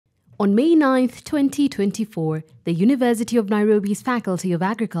On May 9, 2024, the University of Nairobi's Faculty of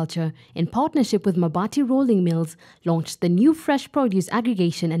Agriculture, in partnership with Mabati Rolling Mills, launched the new Fresh Produce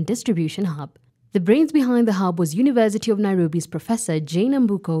Aggregation and Distribution Hub. The brains behind the hub was University of Nairobi's Professor Jane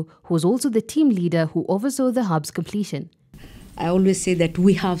Ambuko, who was also the team leader who oversaw the hub's completion. I always say that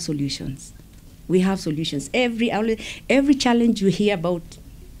we have solutions. We have solutions. Every challenge you hear about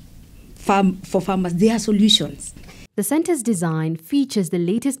for farmers, there are solutions. The center's design features the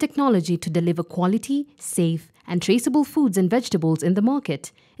latest technology to deliver quality, safe, and traceable foods and vegetables in the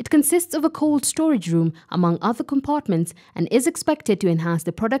market. It consists of a cold storage room, among other compartments, and is expected to enhance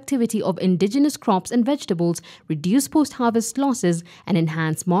the productivity of indigenous crops and vegetables, reduce post-harvest losses, and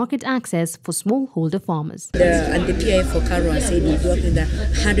enhance market access for smallholder farmers. The PIF for Karo said we work with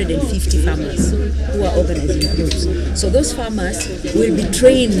 150 farmers who are organized in groups. So those farmers will be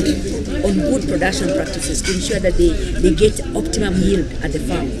trained on good production practices to ensure that they get optimum yield at the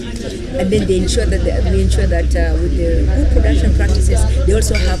farm. And then we ensure that with the good production practices, they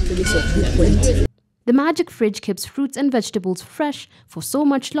also have products of good quality. The magic fridge keeps fruits and vegetables fresh for so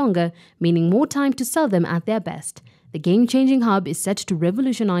much longer, meaning more time to sell them at their best. The game-changing hub is set to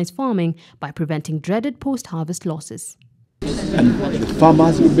revolutionize farming by preventing dreaded post-harvest losses. And the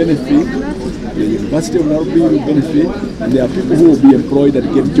farmers will benefit, the University of Nairobi will benefit, and there are people who will be employed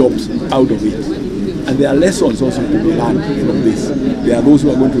and get jobs out of it. And there are lessons also to be learned from this. There are those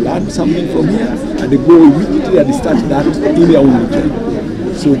who are going to learn something from here, and they go immediately and start that in their own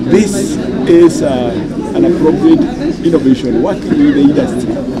region. So this is an appropriate innovation working with the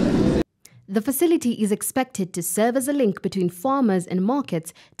industry. The facility is expected to serve as a link between farmers and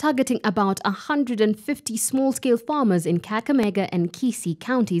markets, targeting about 150 small-scale farmers in Kakamega and Kisii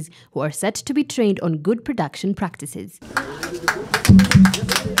counties who are set to be trained on good production practices.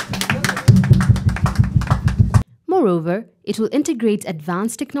 Moreover, it will integrate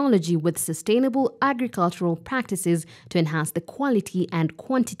advanced technology with sustainable agricultural practices to enhance the quality and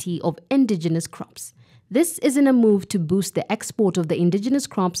quantity of indigenous crops. This is in a move to boost the export of the indigenous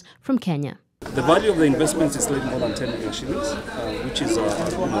crops from Kenya. The value of the investment is slightly more than 10 million shillings, which is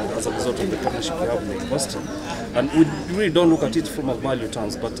as a result of the partnership we have with the university. And we really don't look at it from a value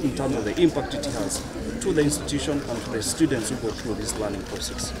terms, but in terms of the impact it has to the institution and to the students who go through this learning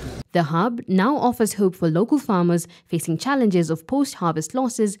process. The hub now offers hope for local farmers facing challenges of post-harvest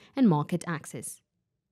losses and market access.